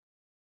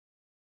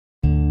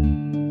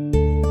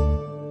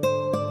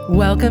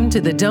Welcome to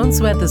the Don't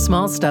Sweat the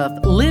Small Stuff,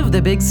 Live the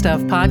Big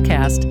Stuff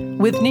podcast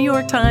with New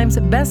York Times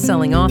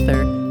bestselling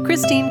author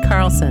Kristine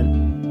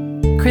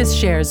Carlson. Chris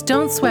shares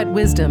don't sweat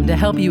wisdom to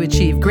help you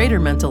achieve greater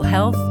mental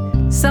health,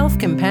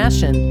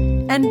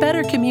 self-compassion, and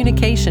better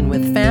communication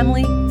with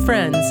family,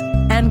 friends,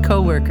 and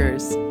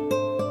coworkers.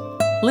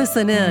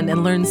 Listen in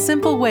and learn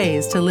simple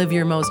ways to live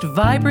your most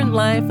vibrant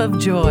life of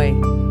joy.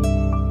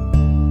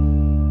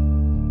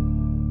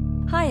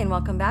 Hi, and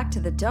welcome back to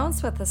the Don't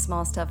Sweat the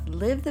Small Stuff,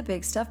 Live the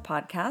Big Stuff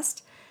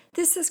podcast.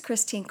 This is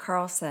Kristine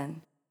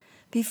Carlson.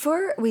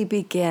 Before we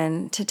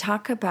begin to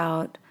talk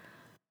about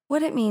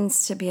what it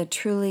means to be a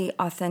truly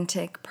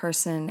authentic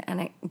person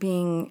and it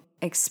being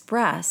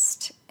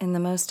expressed in the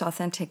most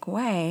authentic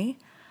way,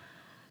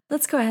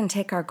 let's go ahead and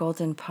take our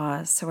golden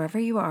pause. So wherever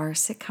you are,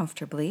 sit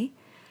comfortably.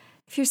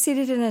 If you're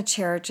seated in a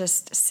chair,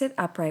 just sit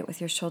upright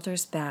with your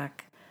shoulders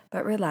back,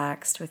 but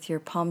relaxed with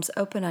your palms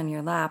open on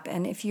your lap.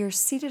 And if you're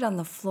seated on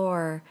the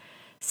floor,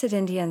 sit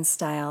Indian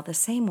style the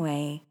same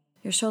way,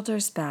 your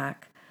shoulders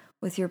back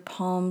with your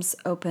palms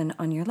open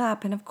on your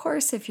lap. And of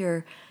course, if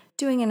you're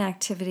doing an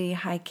activity,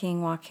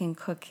 hiking, walking,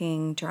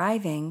 cooking,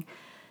 driving,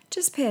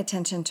 just pay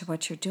attention to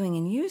what you're doing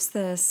and use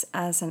this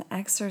as an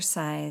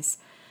exercise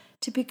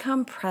to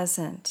become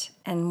present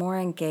and more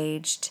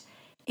engaged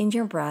in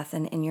your breath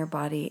and in your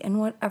body and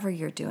whatever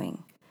you're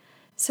doing.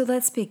 So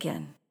let's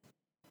begin.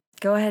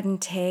 Go ahead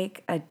and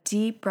take a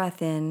deep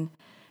breath in,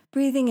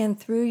 breathing in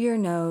through your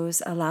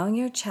nose, allowing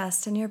your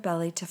chest and your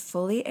belly to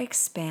fully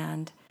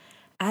expand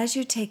as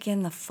you take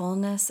in the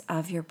fullness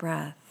of your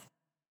breath.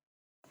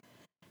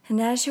 And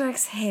as you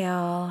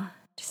exhale,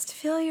 just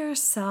feel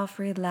yourself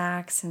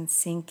relax and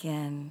sink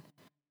in.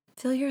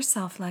 Feel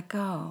yourself let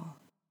go.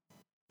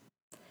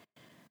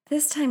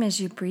 This time as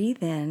you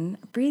breathe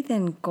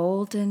in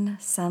golden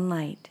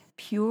sunlight.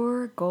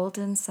 Pure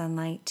golden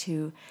sunlight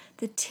to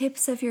the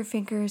tips of your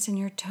fingers and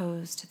your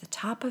toes, to the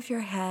top of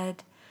your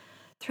head.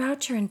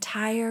 Throughout your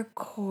entire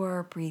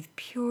core, breathe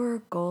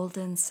pure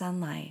golden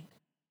sunlight.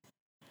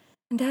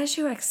 And as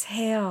you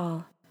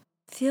exhale,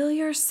 feel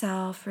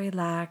yourself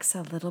relax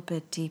a little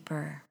bit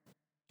deeper.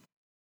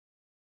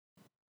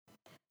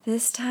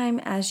 This time,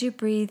 as you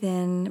breathe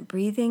in,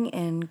 breathing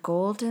in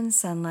golden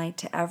sunlight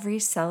to every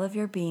cell of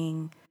your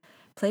being,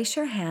 place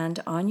your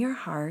hand on your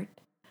heart,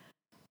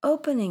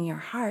 opening your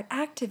heart,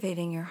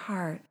 activating your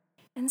heart,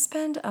 and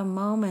spend a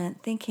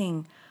moment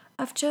thinking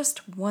of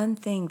just one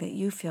thing that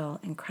you feel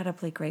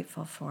incredibly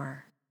grateful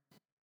for.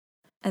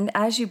 And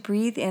as you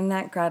breathe in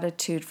that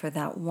gratitude for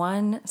that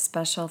one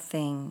special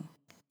thing,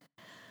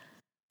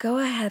 go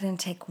ahead and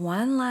take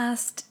one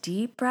last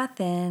deep breath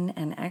in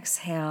and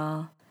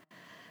exhale,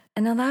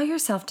 and allow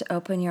yourself to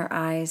open your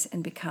eyes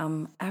and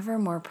become ever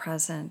more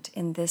present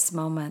in this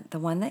moment, the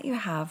one that you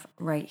have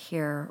right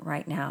here,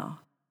 right now.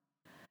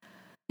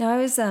 Now, I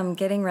was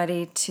getting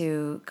ready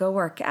to go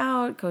work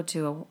out, go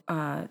do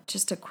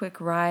just a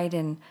quick ride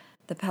in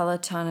the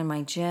Peloton in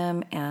my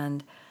gym,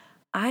 and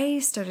I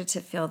started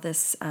to feel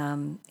this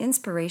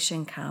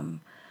inspiration come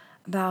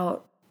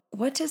about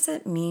what does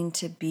it mean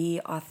to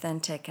be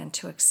authentic and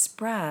to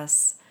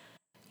express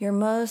your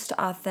most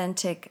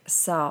authentic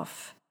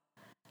self.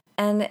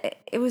 And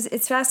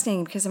it's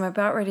fascinating because I'm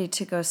about ready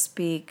to go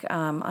speak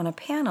on a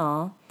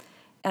panel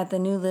at the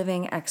New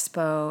Living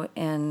Expo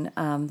in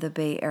the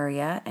Bay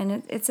Area.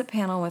 And it's a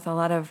panel with a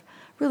lot of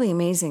really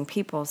amazing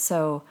people.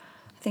 So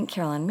I think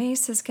Carolyn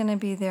Mace is going to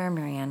be there,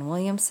 Marianne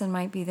Williamson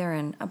might be there,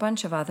 and a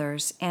bunch of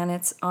others. And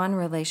it's on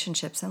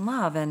relationships and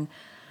love. And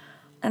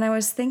I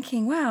was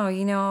thinking, wow,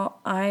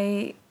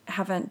 I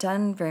haven't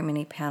done very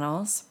many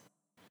panels.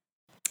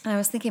 And I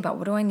was thinking about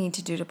what do I need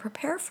to do to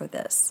prepare for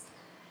this?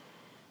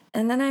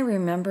 And then I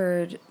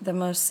remembered the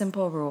most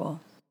simple rule.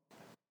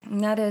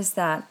 And that is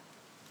that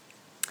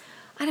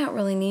I don't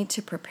really need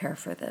to prepare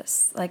for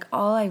this. Like,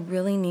 all I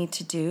really need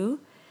to do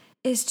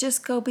is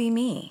just go be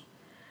me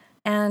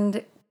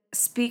and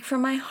speak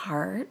from my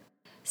heart,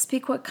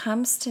 speak what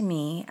comes to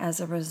me as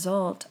a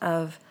result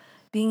of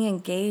being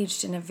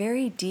engaged in a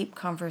very deep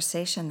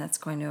conversation that's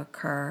going to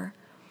occur,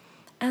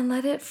 and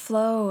let it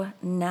flow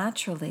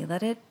naturally.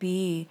 Let it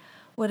be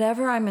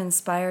whatever I'm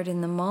inspired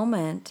in the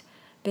moment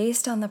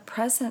based on the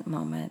present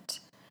moment.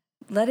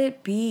 Let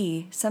it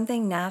be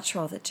something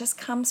natural that just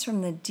comes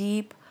from the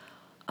deep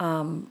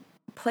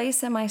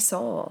place in my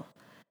soul.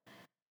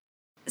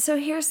 So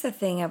here's the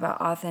thing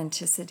about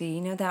authenticity.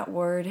 That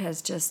word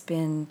has just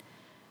been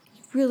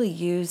really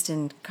used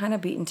and kind of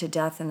beaten to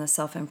death in the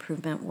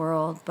self-improvement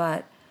world.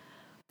 But,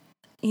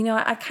 I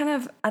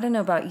don't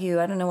know about you.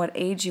 I don't know what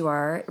age you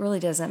are. It really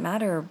doesn't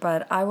matter.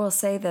 But I will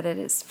say that it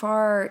is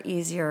far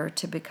easier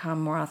to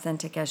become more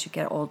authentic as you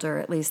get older.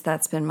 At least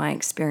that's been my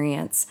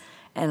experience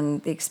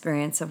and the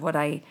experience of what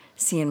I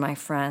see in my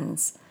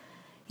friends.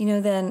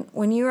 Then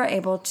when you are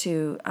able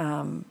to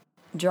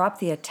drop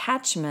the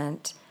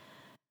attachment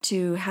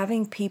to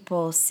having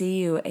people see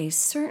you a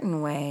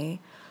certain way,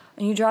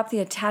 and you drop the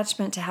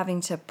attachment to having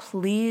to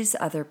please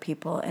other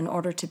people in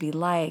order to be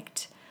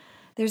liked,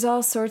 there's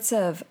all sorts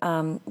of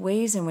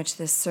ways in which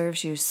this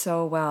serves you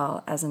so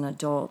well as an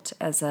adult,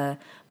 as a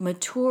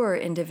mature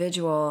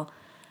individual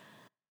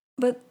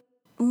But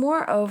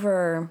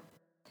moreover,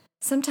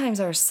 sometimes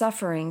our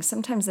suffering,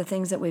 sometimes the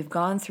things that we've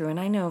gone through, and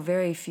I know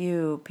very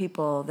few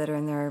people that are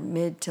in their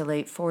mid to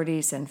late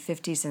 40s and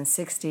 50s and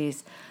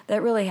 60s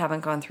that really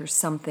haven't gone through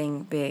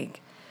something big.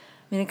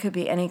 I mean, it could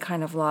be any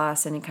kind of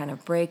loss, any kind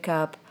of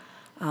breakup.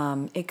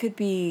 It could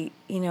be,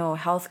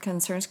 health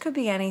concerns, could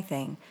be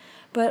anything.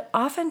 But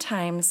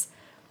oftentimes,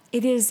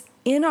 it is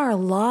in our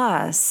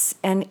loss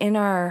and in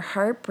our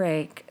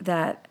heartbreak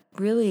that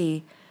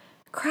really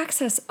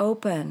cracks us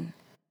open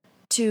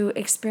to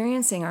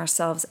experiencing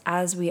ourselves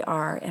as we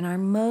are in our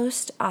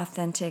most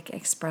authentic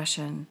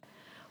expression.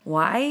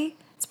 Why?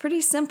 It's pretty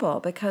simple,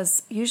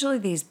 because usually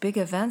these big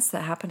events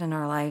that happen in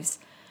our lives,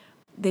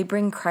 they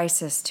bring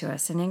crisis to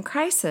us. And in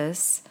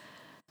crisis,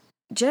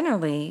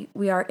 generally,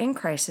 we are in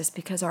crisis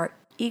because our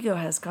ego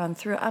has gone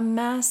through a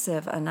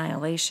massive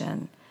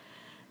annihilation.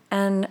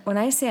 And when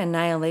I say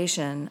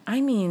annihilation, I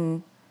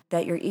mean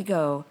that your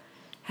ego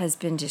has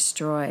been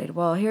destroyed.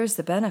 Well, here's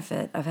the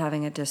benefit of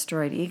having a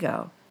destroyed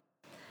ego.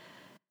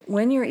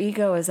 When your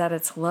ego is at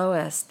its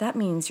lowest, that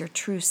means your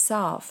true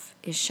self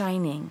is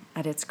shining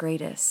at its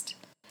greatest.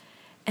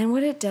 And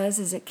what it does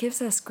is it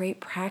gives us great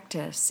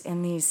practice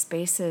in these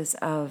spaces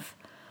of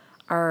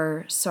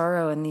our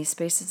sorrow and these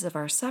spaces of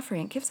our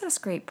suffering. It gives us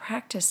great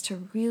practice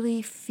to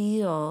really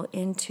feel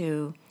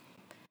into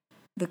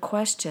the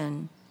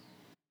question,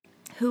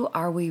 who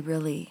are we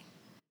really?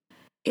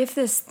 If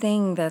this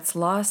thing that's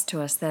lost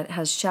to us, that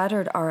has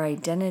shattered our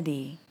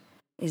identity,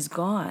 is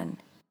gone,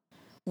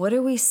 what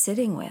are we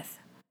sitting with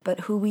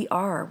but who we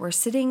are? We're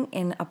sitting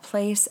in a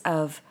place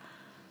of,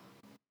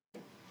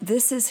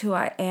 this is who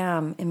I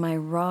am in my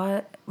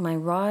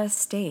raw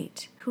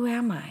state. Who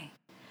am I?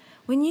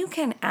 When you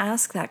can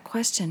ask that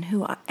question,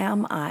 who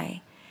am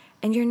I,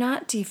 and you're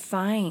not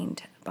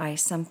defined by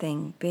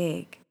something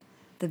big,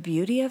 the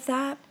beauty of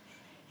that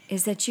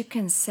is that you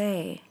can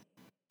say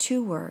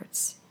 2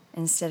 words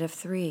instead of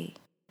 3.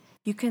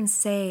 You can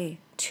say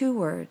 2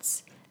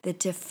 words that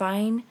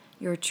define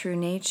your true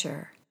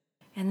nature,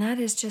 and that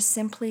is just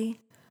simply,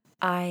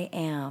 I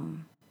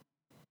am.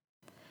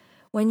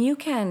 When you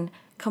can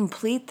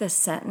complete the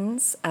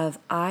sentence of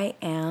I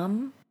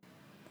am,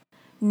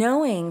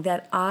 knowing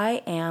that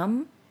I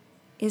am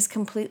is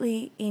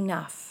completely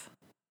enough.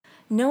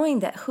 Knowing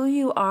that who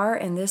you are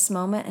in this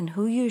moment and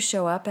who you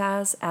show up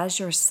as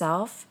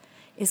yourself,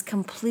 is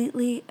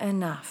completely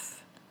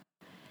enough.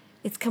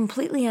 It's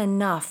completely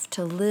enough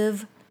to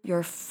live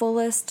your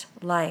fullest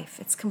life.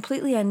 It's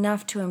completely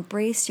enough to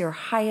embrace your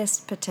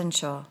highest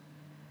potential.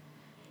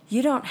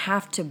 You don't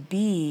have to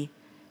be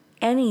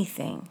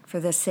anything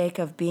for the sake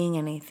of being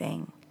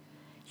anything.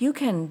 You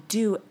can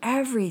do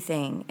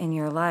everything in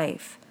your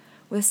life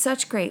with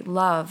such great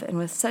love and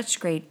with such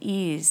great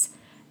ease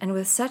and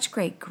with such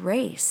great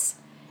grace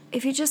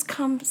if you just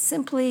come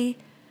simply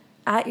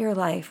at your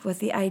life with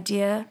the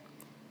idea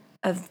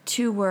of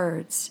 2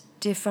 words,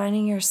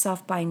 defining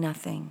yourself by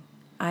nothing.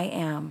 I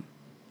am.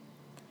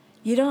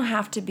 You don't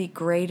have to be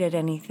great at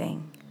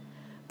anything,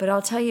 but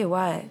I'll tell you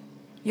what,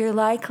 you're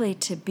likely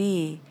to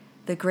be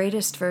the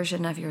greatest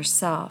version of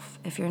yourself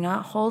if you're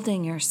not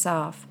holding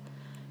yourself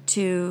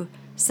to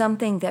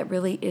something that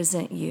really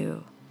isn't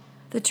you.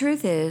 The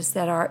truth is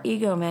that our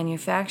ego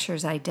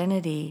manufactures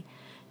identity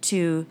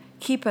to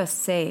keep us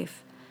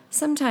safe.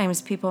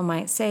 Sometimes people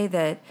might say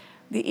that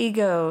the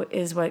ego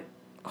is what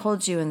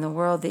holds you in the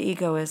world. The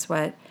ego is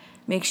what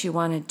makes you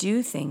want to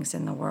do things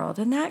in the world.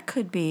 And that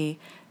could be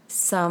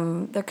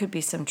there could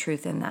be some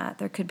truth in that.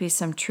 There could be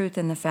some truth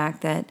in the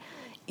fact that,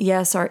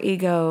 yes, our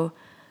ego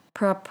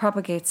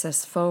propagates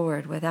us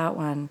forward. Without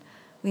one,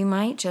 we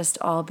might just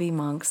all be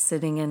monks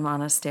sitting in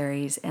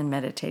monasteries and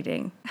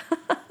meditating.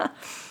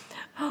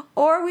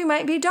 Or we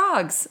might be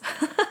dogs.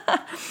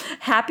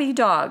 Happy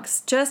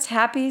dogs. Just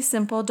happy,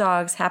 simple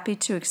dogs, happy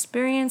to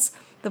experience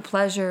the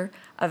pleasure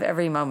of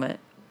every moment.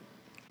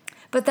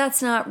 But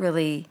that's not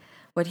really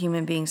what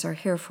human beings are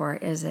here for,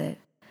 is it?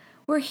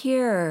 We're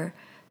here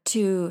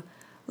to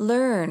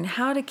learn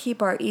how to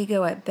keep our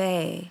ego at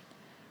bay,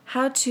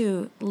 how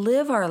to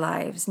live our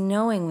lives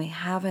knowing we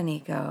have an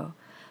ego,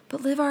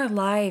 but live our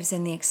lives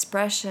in the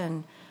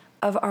expression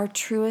of our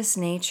truest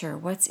nature,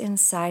 what's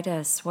inside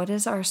us, what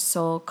is our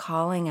soul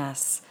calling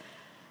us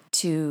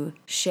to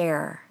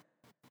share.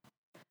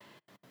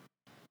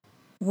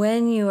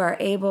 When you are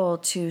able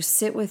to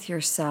sit with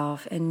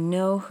yourself and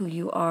know who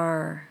you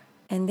are,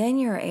 and then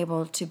you're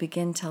able to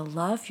begin to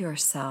love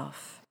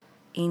yourself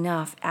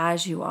enough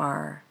as you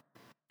are.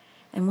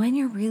 And when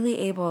you're really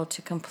able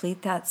to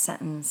complete that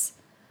sentence,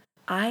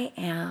 I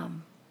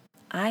am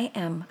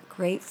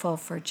grateful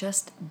for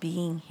just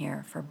being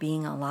here, for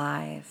being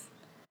alive.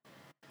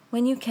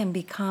 When you can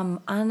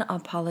become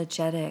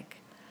unapologetic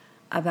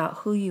about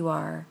who you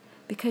are,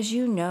 because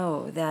you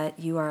know that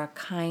you are a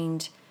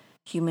kind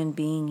human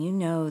being, you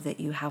know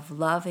that you have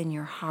love in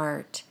your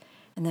heart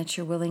and that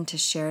you're willing to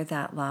share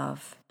that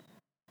love.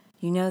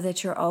 You know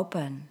that you're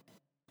open.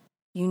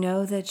 You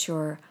know that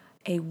you're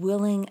a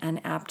willing and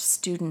apt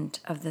student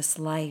of this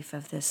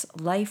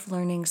life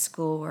learning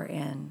school we're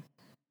in.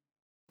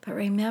 But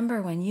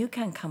remember, when you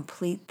can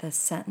complete the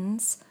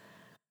sentence,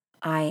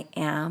 I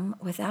am,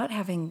 without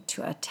having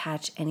to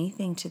attach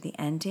anything to the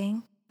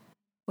ending,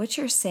 what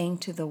you're saying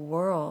to the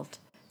world,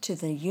 to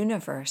the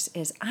universe,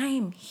 is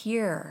I'm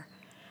here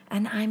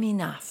and I'm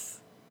enough.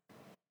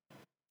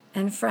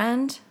 And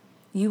friend,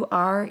 you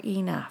are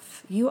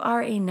enough. You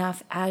are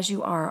enough as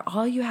you are.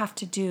 All you have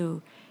to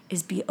do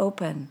is be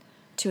open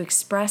to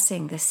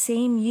expressing the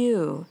same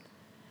you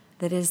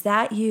that is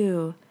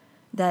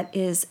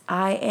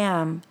I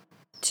am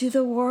to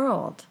the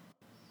world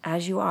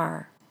as you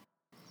are.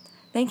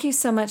 Thank you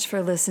so much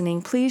for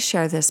listening. Please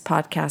share this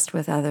podcast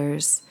with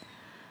others.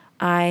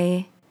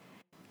 I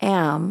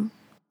am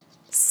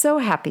so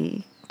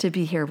happy to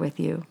be here with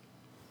you.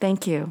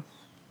 Thank you.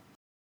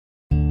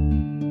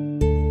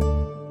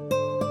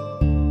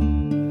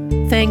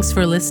 Thanks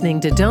for listening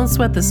to Don't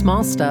Sweat the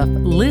Small Stuff,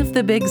 Live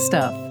the Big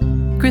Stuff.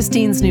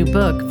 Christine's new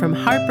book, From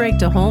Heartbreak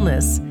to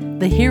Wholeness,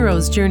 The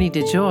Hero's Journey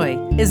to Joy,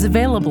 is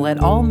available at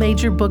all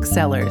major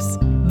booksellers.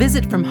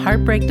 Visit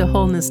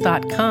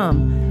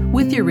FromHeartbreakToWholeness.com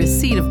with your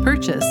receipt of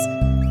purchase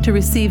to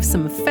receive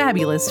some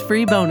fabulous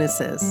free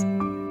bonuses.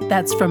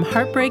 That's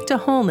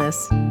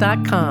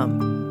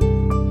FromHeartbreakToWholeness.com.